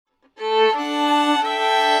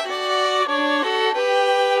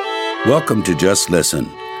Welcome to Just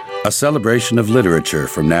Listen, a celebration of literature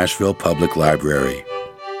from Nashville Public Library.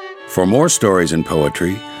 For more stories and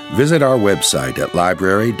poetry, visit our website at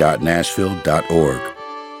library.nashville.org.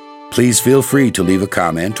 Please feel free to leave a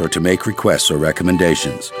comment or to make requests or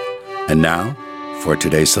recommendations. And now, for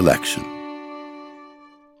today's selection.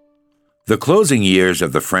 The closing years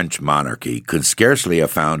of the French monarchy could scarcely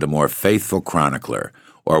have found a more faithful chronicler,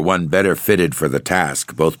 or one better fitted for the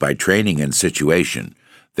task both by training and situation,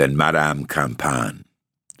 than Madame Campan.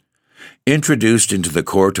 Introduced into the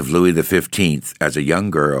court of Louis XV as a young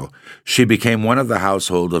girl, she became one of the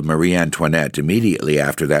household of Marie Antoinette immediately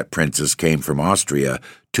after that princess came from Austria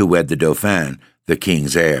to wed the Dauphin, the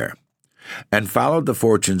king's heir, and followed the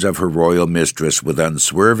fortunes of her royal mistress with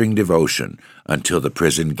unswerving devotion until the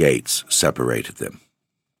prison gates separated them.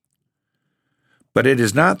 But it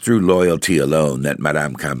is not through loyalty alone that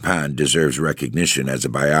Madame Campan deserves recognition as a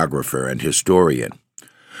biographer and historian.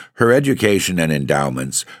 Her education and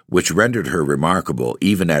endowments, which rendered her remarkable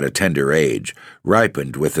even at a tender age,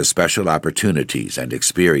 ripened with the special opportunities and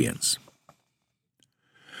experience.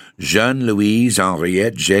 Jeanne-Louise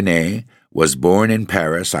Henriette Genet was born in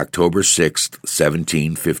Paris October 6,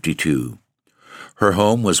 1752. Her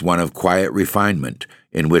home was one of quiet refinement,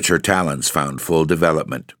 in which her talents found full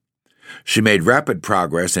development. She made rapid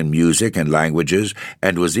progress in music and languages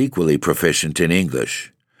and was equally proficient in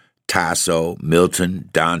English. Tasso, Milton,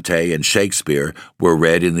 Dante, and Shakespeare were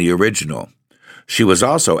read in the original. She was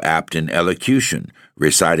also apt in elocution,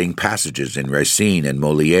 reciting passages in Racine and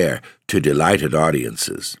Molière to delighted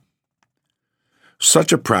audiences.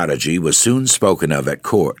 Such a prodigy was soon spoken of at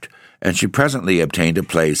court, and she presently obtained a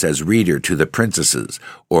place as reader to the princesses,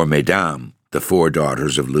 or mesdames, the four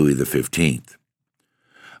daughters of Louis XV.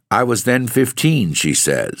 "I was then 15, she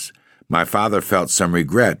says. My father felt some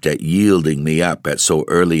regret at yielding me up at so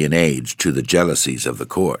early an age to the jealousies of the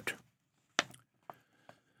court."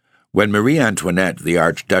 When Marie Antoinette, the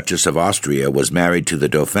Archduchess of Austria, was married to the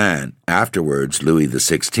Dauphin, afterwards Louis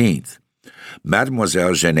XVI,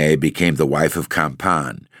 Mademoiselle Genet became the wife of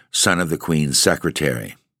Campan, son of the Queen's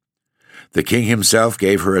secretary. The king himself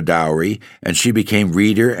gave her a dowry, and she became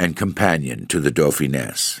reader and companion to the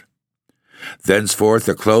Dauphiness. Thenceforth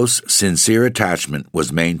a close, sincere attachment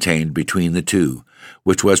was maintained between the two,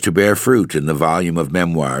 which was to bear fruit in the volume of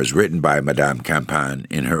memoirs written by Madame Campan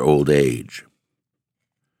in her old age.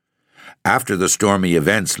 After the stormy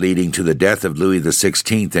events leading to the death of Louis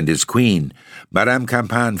XVI and his queen, Madame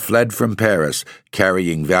Campan fled from Paris,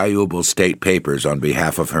 carrying valuable state papers on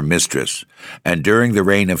behalf of her mistress, and during the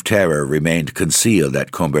Reign of Terror remained concealed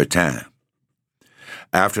at Coubertin.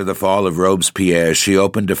 After the fall of Robespierre, she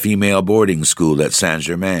opened a female boarding school at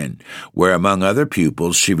Saint-Germain, where among other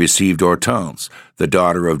pupils she received Hortense, the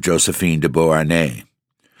daughter of Josephine de Beauharnais.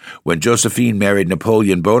 When Josephine married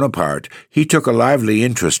Napoleon Bonaparte, he took a lively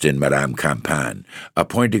interest in Madame Campan,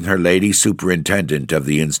 appointing her lady superintendent of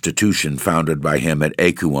the institution founded by him at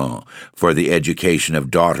Écouen for the education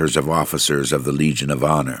of daughters of officers of the Legion of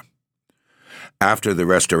Honor. After the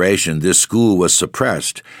Restoration, this school was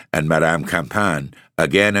suppressed, and Madame Campan,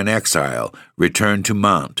 again in exile, returned to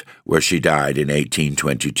Mantes, where she died in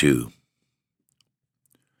 1822.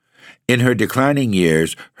 In her declining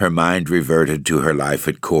years, her mind reverted to her life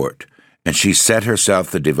at court, and she set herself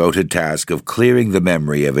the devoted task of clearing the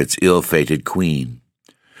memory of its ill-fated queen.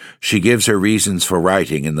 She gives her reasons for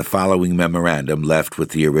writing in the following memorandum left with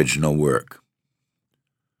the original work.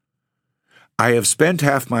 "I have spent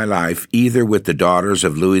half my life either with the daughters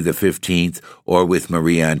of Louis XV or with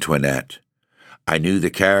Marie Antoinette. I knew the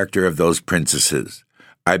character of those princesses.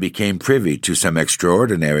 I became privy to some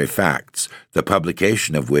extraordinary facts, the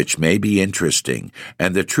publication of which may be interesting,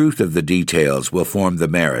 and the truth of the details will form the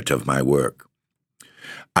merit of my work.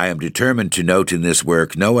 I am determined to note in this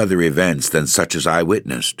work no other events than such as I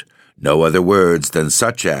witnessed, no other words than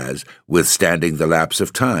such as, withstanding the lapse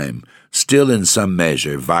of time, still in some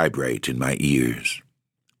measure vibrate in my ears.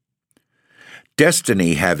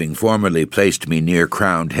 Destiny having formerly placed me near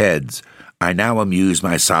crowned heads, I now amuse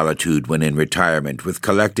my solitude when in retirement with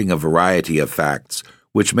collecting a variety of facts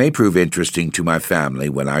which may prove interesting to my family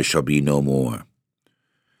when I shall be no more.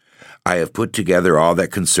 I have put together all that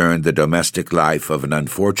concerned the domestic life of an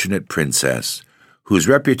unfortunate princess, whose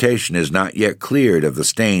reputation is not yet cleared of the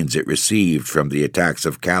stains it received from the attacks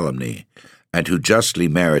of calumny, and who justly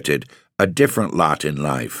merited a different lot in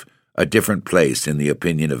life, a different place in the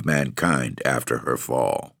opinion of mankind after her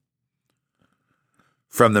fall."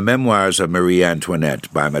 From the Memoirs of Marie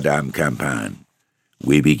Antoinette by Madame Campan,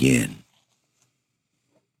 we begin.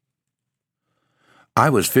 I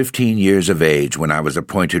was 15 years of age when I was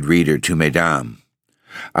appointed reader to Mesdames.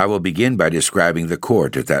 I will begin by describing the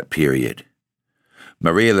court at that period.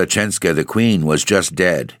 Maria Leczenska, the queen, was just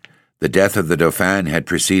dead. The death of the Dauphin had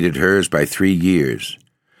preceded hers by 3 years.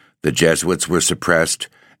 The Jesuits were suppressed,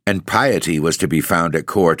 and piety was to be found at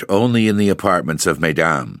court only in the apartments of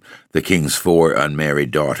Mesdames, the king's 4 unmarried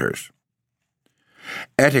daughters.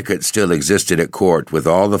 Etiquette still existed at court with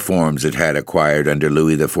all the forms it had acquired under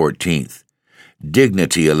Louis XIV.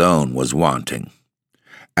 Dignity alone was wanting.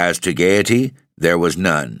 As to gaiety, there was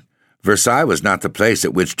none. Versailles was not the place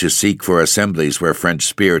at which to seek for assemblies where French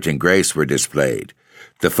spirit and grace were displayed.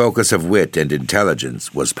 The focus of wit and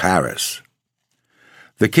intelligence was Paris.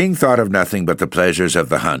 The king thought of nothing but the pleasures of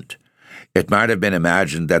the hunt. It might have been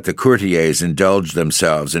imagined that the courtiers indulged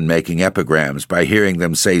themselves in making epigrams by hearing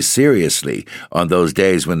them say seriously, on those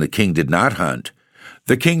days when the king did not hunt,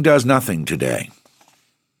 "The king does nothing today."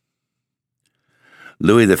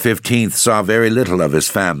 Louis XV saw very little of his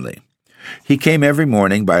family. He came every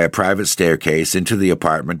morning by a private staircase into the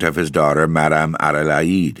apartment of his daughter, Madame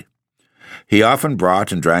Adélaïde. He often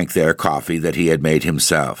brought and drank there coffee that he had made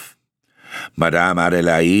himself. Madame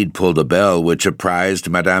Adélaïde pulled a bell which apprised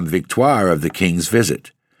Madame Victoire of the king's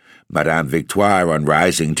visit. Madame Victoire, on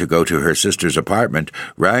rising to go to her sister's apartment,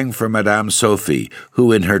 rang for Madame Sophie,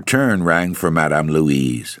 who in her turn rang for Madame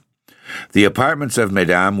Louise. The apartments of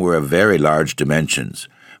Mesdames were of very large dimensions.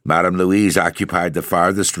 Madame Louise occupied the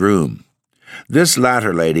farthest room. This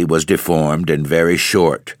latter lady was deformed and very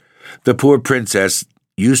short. The poor princess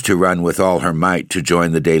used to run with all her might to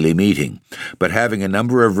join the daily meeting, but having a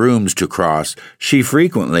number of rooms to cross, she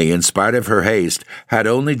frequently, in spite of her haste, had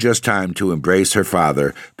only just time to embrace her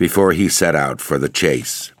father before he set out for the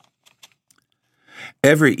chase.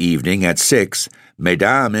 Every evening at 6,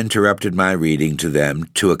 Mesdames interrupted my reading to them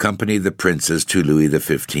to accompany the princes to Louis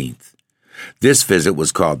XV. This visit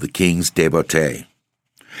was called the King's Débeauté,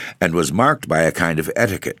 and was marked by a kind of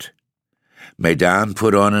etiquette. Mesdames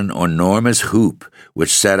put on an enormous hoop,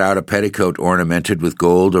 which set out a petticoat ornamented with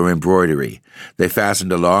gold or embroidery. They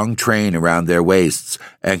fastened a long train around their waists,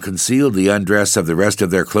 and concealed the undress of the rest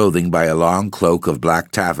of their clothing by a long cloak of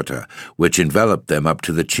black taffeta, which enveloped them up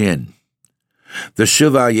to the chin. The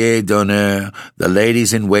chevaliers d'honneur, the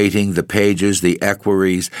ladies-in-waiting, the pages, the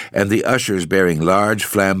equerries, and the ushers bearing large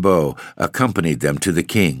flambeaux accompanied them to the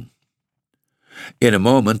king. In a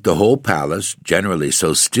moment the whole palace, generally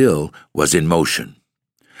so still, was in motion.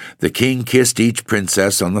 The king kissed each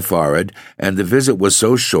princess on the forehead, and the visit was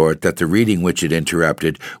so short that the reading which it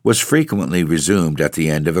interrupted was frequently resumed at the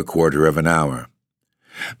end of a quarter of an hour.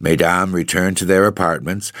 Mesdames returned to their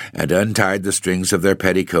apartments and untied the strings of their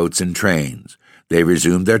petticoats and trains. They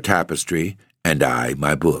resumed their tapestry, and I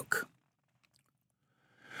my book.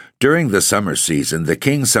 During the summer season, the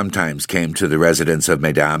king sometimes came to the residence of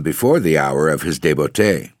Mesdames before the hour of his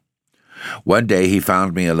débeauté. One day he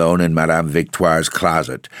found me alone in Madame Victoire's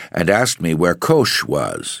closet, and asked me where Coche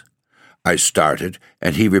was. I started,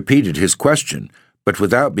 and he repeated his question, but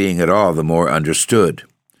without being at all the more understood.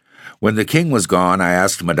 When the king was gone, I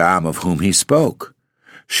asked Madame of whom he spoke.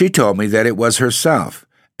 She told me that it was herself,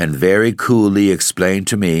 and very coolly explained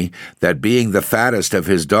to me that, being the fattest of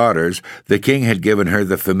his daughters, the king had given her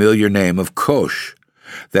the familiar name of Coche,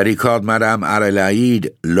 that he called Madame Adélaïde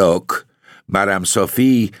Loque, Madame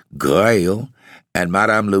Sophie Graille, and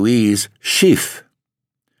Madame Louise Chiffre.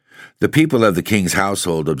 The people of the king's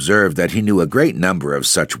household observed that he knew a great number of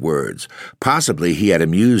such words. Possibly he had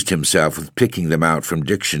amused himself with picking them out from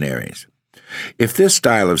dictionaries. If this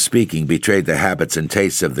style of speaking betrayed the habits and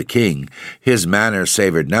tastes of the king, his manner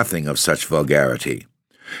savored nothing of such vulgarity.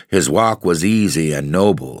 His walk was easy and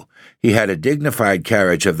noble. He had a dignified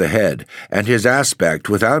carriage of the head, and his aspect,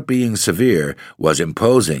 without being severe, was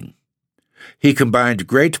imposing. He combined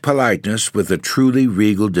great politeness with a truly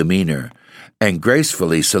regal demeanor, and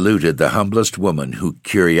gracefully saluted the humblest woman who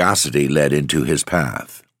curiosity led into his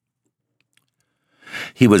path.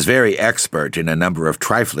 He was very expert in a number of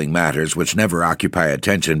trifling matters which never occupy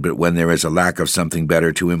attention but when there is a lack of something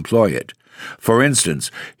better to employ it. For instance,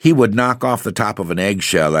 he would knock off the top of an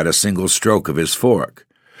eggshell at a single stroke of his fork.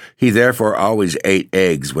 He therefore always ate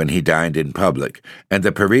eggs when he dined in public, and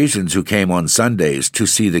the Parisians who came on Sundays to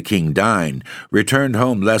see the king dine returned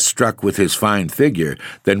home less struck with his fine figure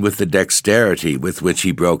than with the dexterity with which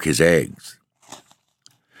he broke his eggs.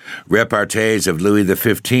 Repartees of Louis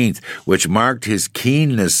XV, which marked his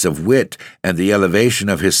keenness of wit and the elevation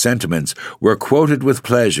of his sentiments, were quoted with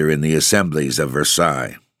pleasure in the assemblies of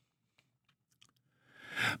Versailles.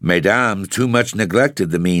 Mesdames too much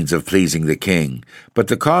neglected the means of pleasing the king, but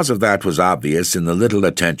the cause of that was obvious in the little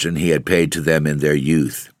attention he had paid to them in their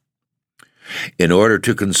youth. In order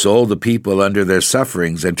to console the people under their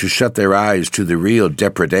sufferings and to shut their eyes to the real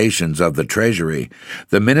depredations of the treasury,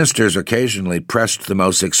 the ministers occasionally pressed the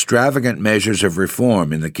most extravagant measures of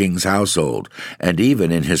reform in the king's household, and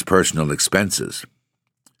even in his personal expenses.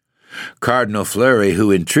 Cardinal Fleury,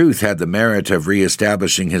 who in truth had the merit of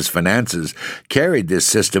re-establishing his finances, carried this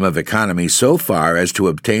system of economy so far as to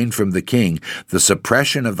obtain from the king the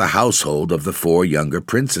suppression of the household of the 4 younger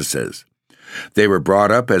princesses. They were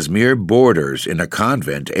brought up as mere boarders in a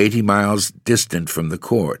convent 80 miles distant from the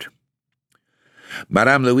court.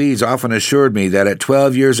 Madame Louise often assured me that at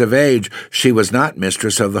 12 years of age she was not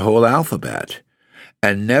mistress of the whole alphabet,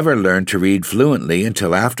 and never learned to read fluently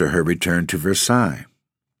until after her return to Versailles.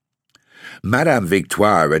 Madame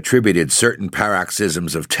Victoire attributed certain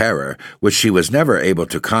paroxysms of terror, which she was never able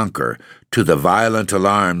to conquer, to the violent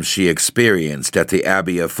alarms she experienced at the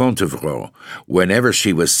Abbey of Fontevraud, whenever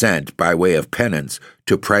she was sent, by way of penance,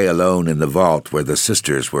 to pray alone in the vault where the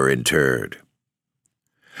sisters were interred.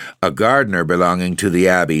 A gardener belonging to the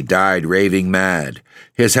abbey died raving mad.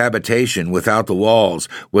 His habitation, without the walls,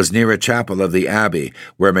 was near a chapel of the abbey,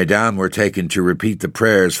 where mesdames were taken to repeat the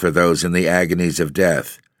prayers for those in the agonies of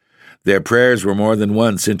death. Their prayers were more than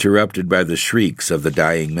once interrupted by the shrieks of the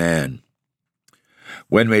dying man.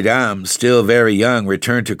 When mesdames, still very young,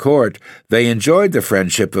 returned to court, they enjoyed the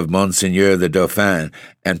friendship of Monseigneur the Dauphin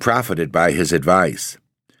and profited by his advice.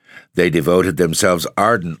 They devoted themselves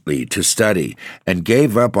ardently to study and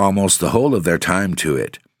gave up almost the whole of their time to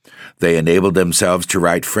it. They enabled themselves to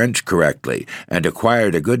write French correctly and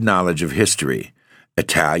acquired a good knowledge of history.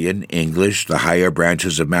 Italian, English, the higher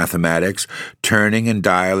branches of mathematics, turning and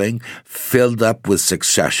dialing, filled up with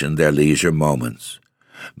succession their leisure moments.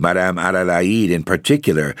 Madame Adélaïde, in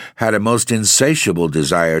particular, had a most insatiable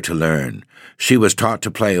desire to learn. She was taught to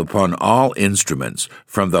play upon all instruments,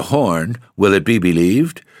 from the horn, will it be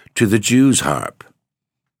believed, to the Jew's harp.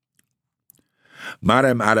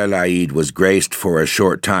 Madame Adélaïde was graced for a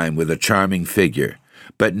short time with a charming figure,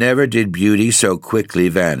 but never did beauty so quickly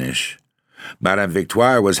vanish. Madame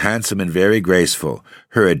Victoire was handsome and very graceful.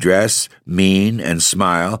 Her address, mien, and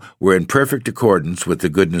smile were in perfect accordance with the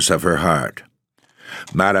goodness of her heart.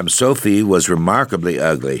 Madame Sophie was remarkably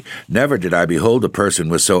ugly. Never did I behold a person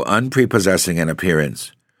with so unprepossessing an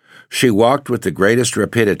appearance. She walked with the greatest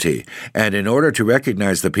rapidity, and in order to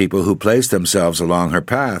recognize the people who placed themselves along her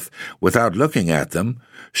path, without looking at them,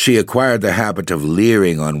 she acquired the habit of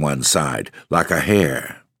leering on one side, like a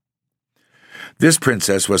hare. This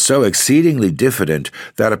princess was so exceedingly diffident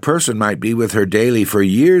that a person might be with her daily for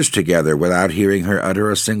years together without hearing her utter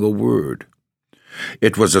a single word.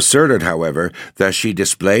 It was asserted, however, that she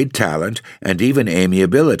displayed talent and even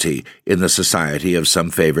amiability in the society of some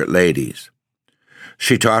favorite ladies.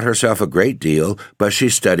 She taught herself a great deal, but she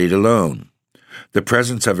studied alone. The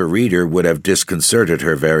presence of a reader would have disconcerted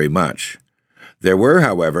her very much. There were,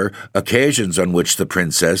 however, occasions on which the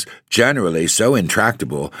princess, generally so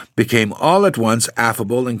intractable, became all at once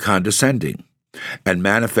affable and condescending, and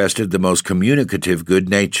manifested the most communicative good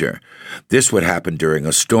nature. This would happen during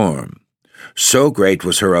a storm. So great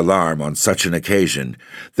was her alarm on such an occasion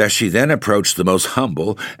that she then approached the most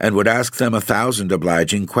humble and would ask them 1,000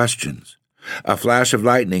 obliging questions. A flash of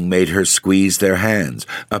lightning made her squeeze their hands.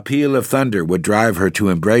 A peal of thunder would drive her to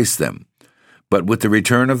embrace them. But with the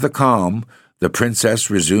return of the calm, the princess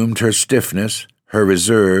resumed her stiffness, her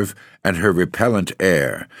reserve, and her repellent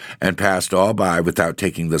air, and passed all by without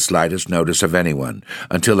taking the slightest notice of anyone,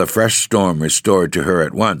 until a fresh storm restored to her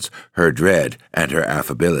at once her dread and her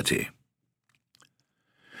affability.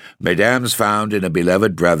 Mesdames found in a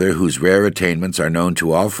beloved brother, whose rare attainments are known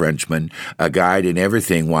to all Frenchmen, a guide in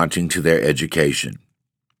everything wanting to their education.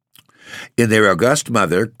 In their august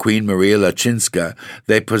mother, Queen Maria Lachinska,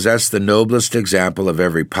 they possess the noblest example of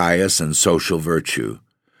every pious and social virtue.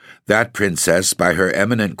 That princess, by her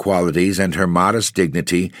eminent qualities and her modest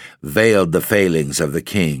dignity, veiled the failings of the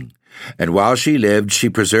king, and while she lived she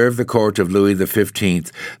preserved the court of Louis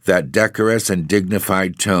XV that decorous and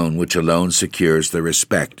dignified tone which alone secures the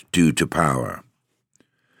respect due to power.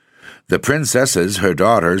 The princesses, her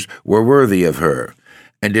daughters, were worthy of her,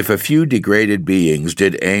 and if a few degraded beings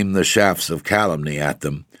did aim the shafts of calumny at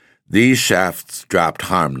them, these shafts dropped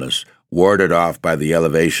harmless, warded off by the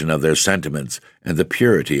elevation of their sentiments and the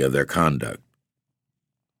purity of their conduct.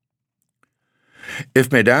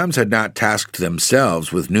 If mesdames had not tasked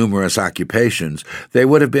themselves with numerous occupations, they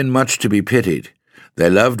would have been much to be pitied. They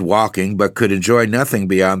loved walking, but could enjoy nothing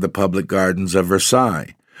beyond the public gardens of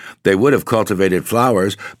Versailles. They would have cultivated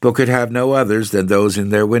flowers, but could have no others than those in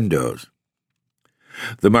their windows.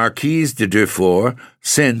 The Marquise de Durfort,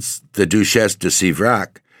 since the Duchesse de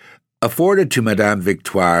Sivrac, afforded to Madame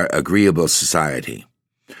Victoire agreeable society.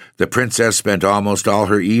 The princess spent almost all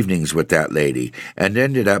her evenings with that lady, and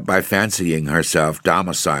ended up by fancying herself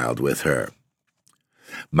domiciled with her.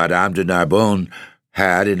 Madame de Narbonne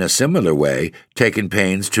had, in a similar way, taken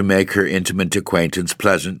pains to make her intimate acquaintance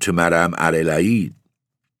pleasant to Madame Adélaïde.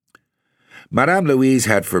 Madame Louise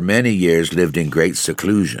had for many years lived in great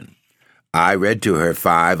seclusion. I read to her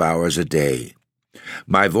 5 hours a day.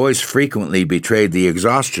 My voice frequently betrayed the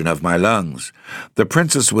exhaustion of my lungs. The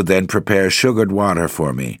princess would then prepare sugared water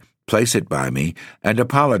for me, place it by me, and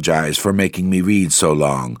apologize for making me read so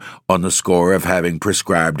long, on the score of having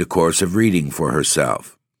prescribed a course of reading for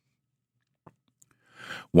herself.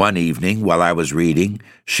 One evening, while I was reading,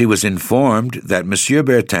 she was informed that Monsieur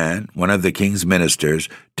Bertin, one of the king's ministers,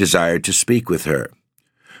 desired to speak with her.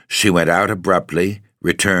 She went out abruptly,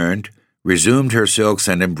 returned, resumed her silks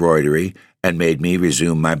and embroidery, and made me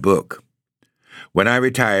resume my book. When I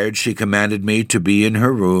retired, she commanded me to be in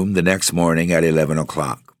her room the next morning at 11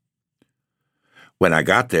 o'clock. When I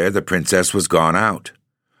got there, the princess was gone out.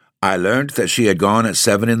 I learned that she had gone at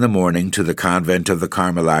 7 in the morning to the convent of the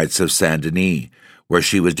Carmelites of Saint-Denis, where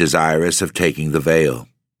she was desirous of taking the veil.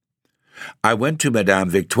 I went to Madame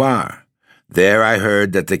Victoire. There I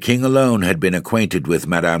heard that the king alone had been acquainted with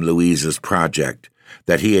Madame Louise's project,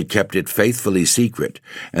 that he had kept it faithfully secret,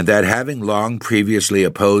 and that, having long previously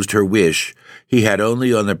opposed her wish, he had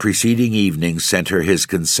only on the preceding evening sent her his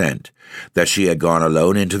consent, that she had gone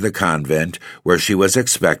alone into the convent, where she was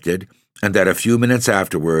expected, and that a few minutes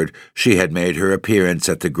afterward she had made her appearance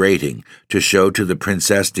at the grating to show to the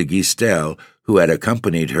Princess de Gistel, who had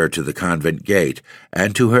accompanied her to the convent gate,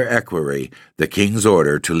 and to her equerry, the king's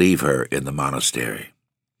order to leave her in the monastery.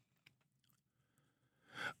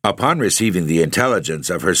 Upon receiving the intelligence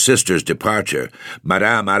of her sister's departure,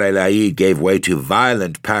 Madame Adélaïde gave way to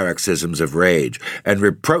violent paroxysms of rage, and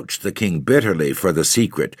reproached the king bitterly for the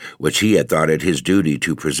secret which he had thought it his duty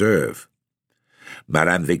to preserve.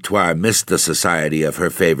 Madame Victoire missed the society of her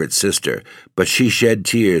favorite sister, but she shed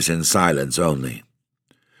tears in silence only.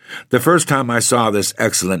 The first time I saw this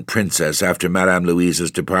excellent princess after Madame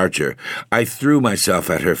Louise's departure, I threw myself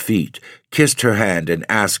at her feet, kissed her hand, and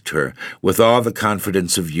asked her, with all the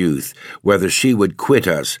confidence of youth, whether she would quit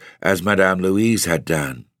us as Madame Louise had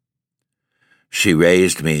done. She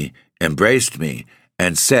raised me, embraced me,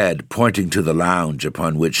 and said, pointing to the lounge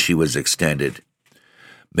upon which she was extended,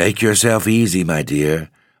 "Make yourself easy, my dear.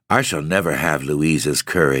 I shall never have Louise's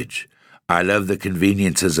courage. I love the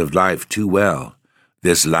conveniences of life too well.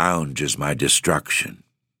 This lounge is my destruction."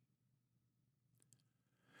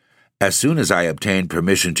 As soon as I obtained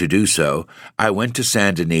permission to do so, I went to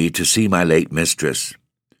Saint-Denis to see my late mistress.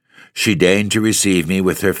 She deigned to receive me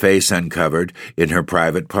with her face uncovered in her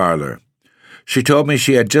private parlor. She told me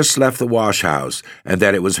she had just left the wash-house, and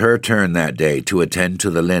that it was her turn that day to attend to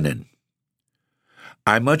the linen.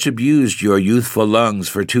 "I much abused your youthful lungs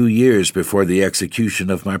for 2 years before the execution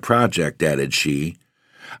of my project," added she.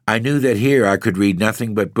 "I knew that here I could read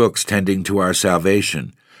nothing but books tending to our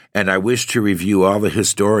salvation, and I wished to review all the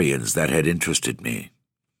historians that had interested me."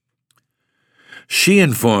 She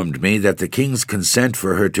informed me that the king's consent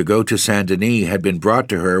for her to go to Saint-Denis had been brought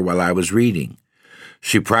to her while I was reading.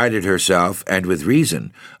 She prided herself, and with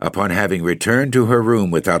reason, upon having returned to her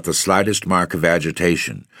room without the slightest mark of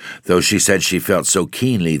agitation, though she said she felt so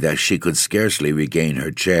keenly that she could scarcely regain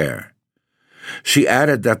her chair. She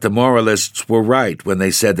added that the moralists were right when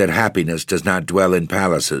they said that happiness does not dwell in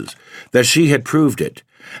palaces, that she had proved it,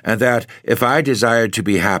 and that, if I desired to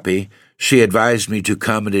be happy, she advised me to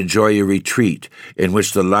come and enjoy a retreat in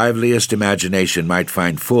which the liveliest imagination might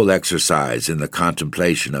find full exercise in the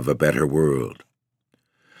contemplation of a better world.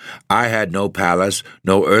 I had no palace,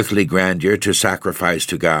 no earthly grandeur to sacrifice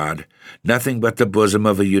to God, nothing but the bosom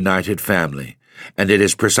of a united family, and it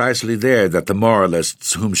is precisely there that the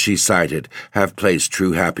moralists whom she cited have placed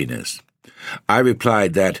true happiness. I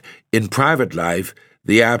replied that, in private life,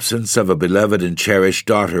 the absence of a beloved and cherished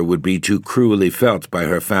daughter would be too cruelly felt by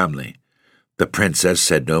her family. The princess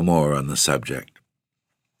said no more on the subject.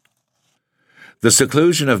 The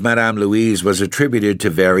seclusion of Madame Louise was attributed to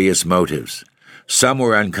various motives. Some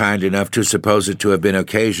were unkind enough to suppose it to have been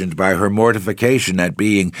occasioned by her mortification at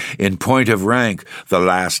being, in point of rank, the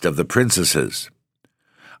last of the princesses.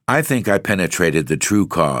 I think I penetrated the true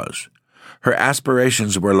cause. Her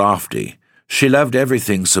aspirations were lofty. She loved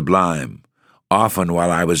everything sublime. Often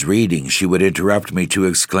while I was reading, she would interrupt me to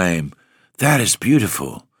exclaim, "That is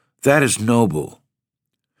beautiful. That is noble."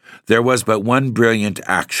 There was but one brilliant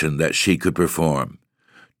action that she could perform: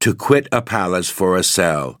 to quit a palace for a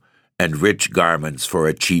cell, and rich garments for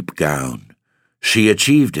a cheap gown. She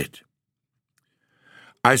achieved it.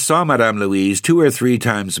 I saw Madame Louise 2 or 3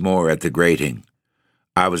 times more at the grating.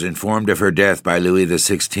 I was informed of her death by Louis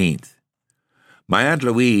XVI. My Aunt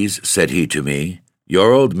Louise, said he to me,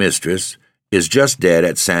 your old mistress, is just dead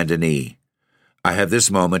at Saint-Denis. I have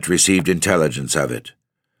this moment received intelligence of it.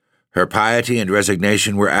 Her piety and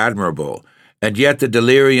resignation were admirable, and yet the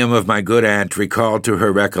delirium of my good aunt recalled to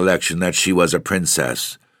her recollection that she was a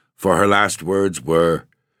princess, for her last words were,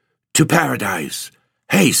 "To paradise!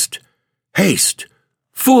 Haste! Haste!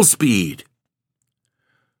 Full speed!"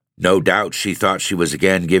 No doubt she thought she was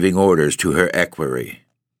again giving orders to her equerry.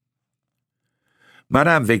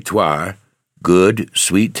 Madame Victoire, good,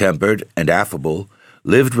 sweet-tempered, and affable,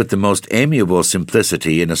 lived with the most amiable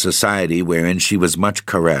simplicity in a society wherein she was much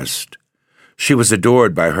caressed. She was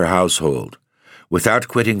adored by her household. Without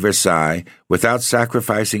quitting Versailles, without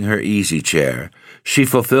sacrificing her easy-chair, she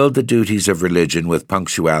fulfilled the duties of religion with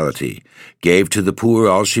punctuality, gave to the poor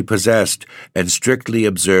all she possessed, and strictly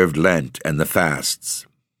observed Lent and the fasts.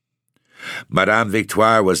 Madame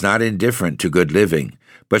Victoire was not indifferent to good living,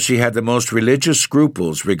 but she had the most religious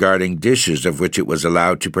scruples regarding dishes of which it was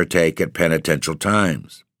allowed to partake at penitential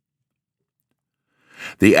times.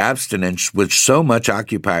 The abstinence which so much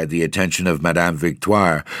occupied the attention of Madame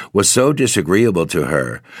Victoire was so disagreeable to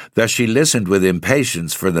her that she listened with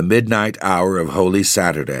impatience for the midnight hour of Holy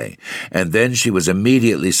Saturday, and then she was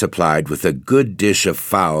immediately supplied with a good dish of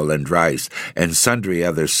fowl and rice and sundry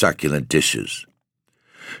other succulent dishes.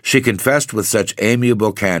 She confessed with such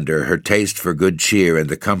amiable candor her taste for good cheer and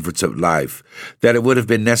the comforts of life, that it would have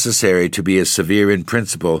been necessary to be as severe in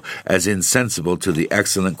principle as insensible to the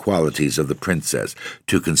excellent qualities of the princess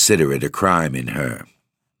to consider it a crime in her.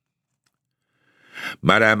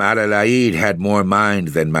 Madame Adélaïde had more mind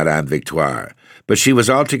than Madame Victoire, but she was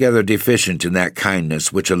altogether deficient in that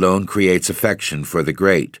kindness which alone creates affection for the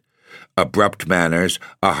great. Abrupt manners,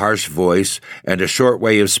 a harsh voice, and a short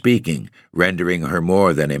way of speaking, rendering her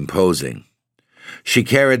more than imposing. She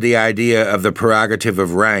carried the idea of the prerogative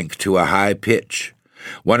of rank to a high pitch.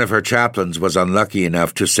 One of her chaplains was unlucky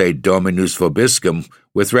enough to say Dominus Vobiscum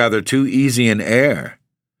with rather too easy an air.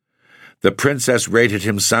 The princess rated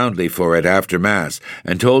him soundly for it after Mass,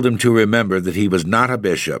 and told him to remember that he was not a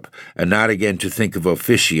bishop, and not again to think of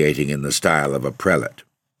officiating in the style of a prelate.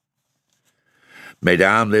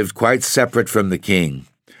 Mesdames lived quite separate from the king.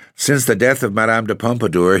 Since the death of Madame de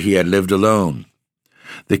Pompadour, he had lived alone.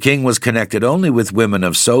 The king was connected only with women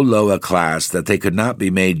of so low a class that they could not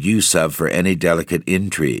be made use of for any delicate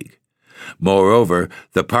intrigue. Moreover,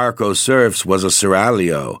 the parc aux serfs was a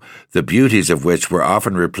seraglio, the beauties of which were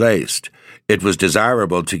often replaced. It was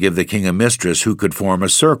desirable to give the king a mistress who could form a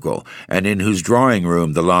circle, and in whose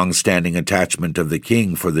drawing-room the long-standing attachment of the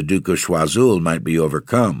king for the Duke of Choiseul might be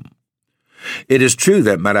overcome. It is true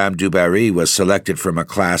that Madame du Barry was selected from a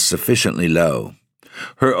class sufficiently low.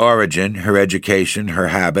 Her origin, her education, her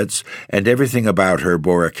habits, and everything about her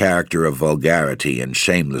bore a character of vulgarity and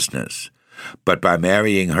shamelessness. But by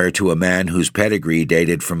marrying her to a man whose pedigree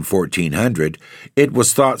dated from 1400, it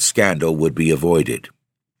was thought scandal would be avoided.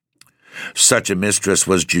 Such a mistress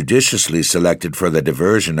was judiciously selected for the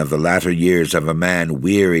diversion of the latter years of a man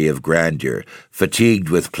weary of grandeur, fatigued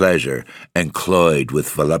with pleasure, and cloyed with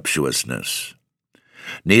voluptuousness.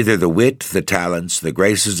 Neither the wit, the talents, the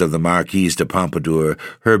graces of the Marquise de Pompadour,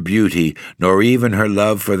 her beauty, nor even her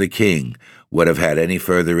love for the king would have had any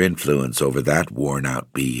further influence over that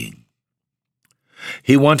worn-out being.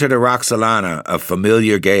 He wanted a Roxalana of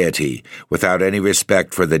familiar gaiety, without any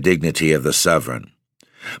respect for the dignity of the sovereign.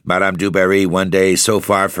 Madame du Barry one day so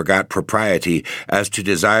far forgot propriety as to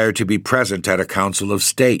desire to be present at a council of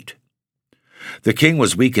state. The king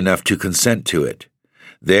was weak enough to consent to it.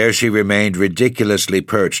 There she remained ridiculously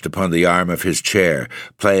perched upon the arm of his chair,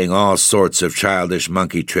 playing all sorts of childish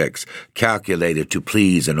monkey tricks, calculated to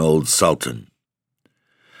please an old sultan.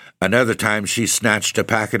 Another time she snatched a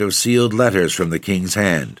packet of sealed letters from the king's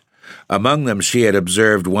hand. Among them she had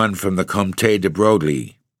observed one from the Comte de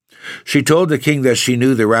Broglie. She told the king that she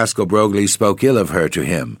knew the rascal Broglie spoke ill of her to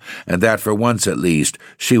him, and that for once at least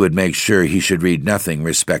she would make sure he should read nothing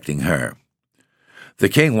respecting her. The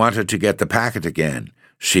king wanted to get the packet again.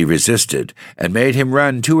 She resisted, and made him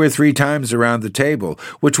run 2 or 3 times around the table,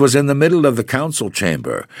 which was in the middle of the council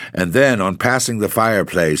chamber, and then, on passing the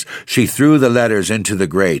fireplace, she threw the letters into the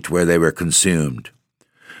grate, where they were consumed.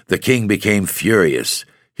 The king became furious.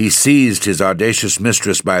 He seized his audacious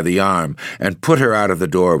mistress by the arm, and put her out of the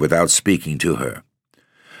door without speaking to her.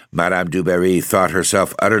 Madame du Barry thought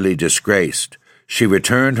herself utterly disgraced. She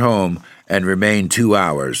returned home, and remained 2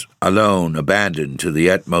 hours, alone, abandoned to the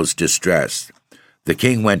utmost distress. The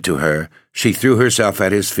king went to her, she threw herself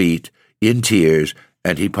at his feet, in tears,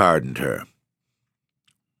 and he pardoned her.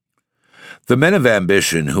 The men of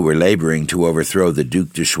ambition who were laboring to overthrow the Duc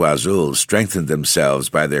de Choiseul strengthened themselves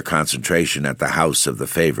by their concentration at the house of the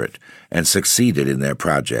favorite and succeeded in their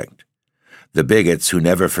project. The bigots who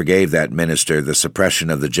never forgave that minister the suppression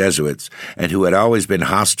of the Jesuits and who had always been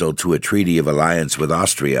hostile to a treaty of alliance with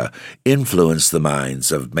Austria influenced the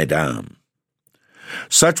minds of Mesdames.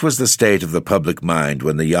 Such was the state of the public mind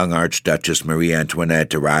when the young Archduchess Marie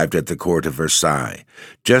Antoinette arrived at the court of Versailles,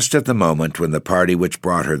 just at the moment when the party which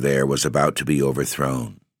brought her there was about to be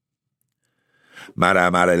overthrown.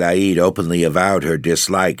 Madame Adélaïde openly avowed her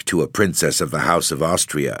dislike to a princess of the House of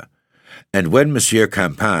Austria, and when Monsieur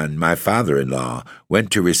Campan, my father-in-law,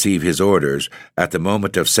 went to receive his orders at the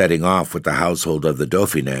moment of setting off with the household of the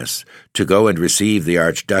Dauphiness to go and receive the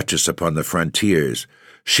Archduchess upon the frontiers,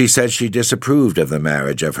 she said she disapproved of the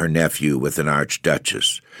marriage of her nephew with an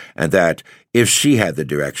archduchess, and that, if she had the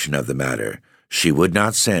direction of the matter, she would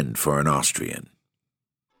not send for an Austrian.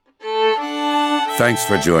 Thanks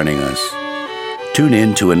for joining us. Tune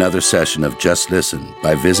in to another session of Just Listen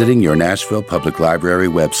by visiting your Nashville Public Library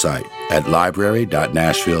website at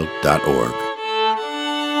library.nashville.org.